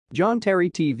John Terry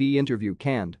TV interview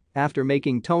canned after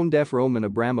making tone-deaf Roman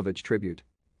Abramovich tribute.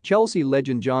 Chelsea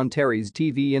legend John Terry's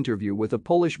TV interview with a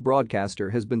Polish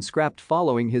broadcaster has been scrapped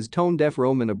following his tone-deaf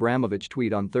Roman Abramovich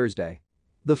tweet on Thursday.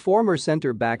 The former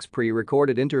centre-back's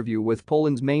pre-recorded interview with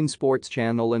Poland's main sports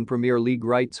channel and Premier League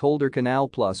rights holder Canal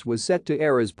Plus was set to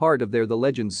air as part of their The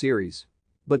Legends series.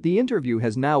 But the interview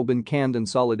has now been canned in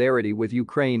solidarity with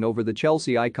Ukraine over the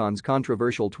Chelsea icon's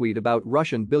controversial tweet about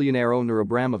Russian billionaire owner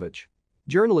Abramovich.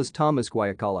 Journalist Thomas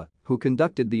Guayakala, who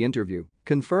conducted the interview,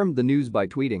 confirmed the news by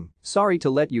tweeting, "Sorry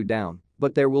to let you down,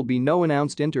 but there will be no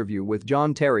announced interview with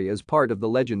John Terry as part of the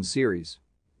Legends series."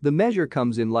 The measure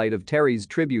comes in light of Terry's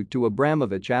tribute to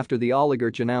Abramovich after the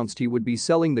oligarch announced he would be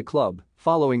selling the club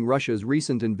following Russia's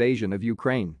recent invasion of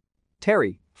Ukraine.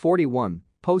 Terry, 41,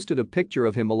 posted a picture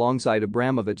of him alongside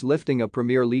Abramovich lifting a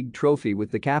Premier League trophy with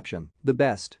the caption, "The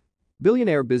best."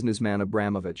 Billionaire businessman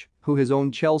Abramovich, who has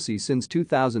owned Chelsea since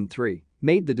 2003,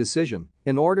 made the decision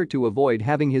in order to avoid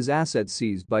having his assets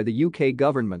seized by the UK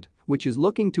government, which is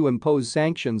looking to impose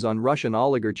sanctions on Russian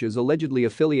oligarchs allegedly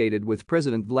affiliated with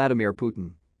President Vladimir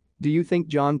Putin. Do you think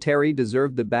John Terry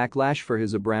deserved the backlash for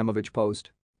his Abramovich post?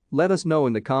 Let us know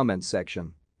in the comments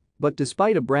section. But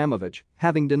despite Abramovich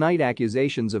having denied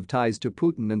accusations of ties to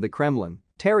Putin and the Kremlin,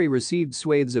 Terry received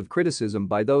swathes of criticism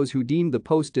by those who deemed the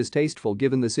post distasteful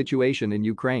given the situation in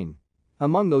Ukraine.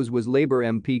 Among those was Labour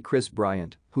MP Chris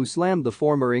Bryant, who slammed the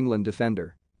former England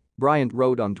defender. Bryant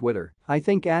wrote on Twitter, "I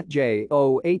think at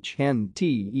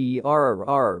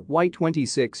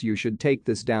JOHNTERRY26 you should take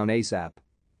this down ASAP.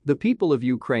 The people of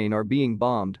Ukraine are being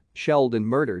bombed, shelled and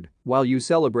murdered while you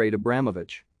celebrate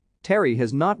Abramovich." Terry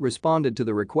has not responded to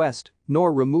the request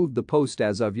nor removed the post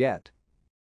as of yet.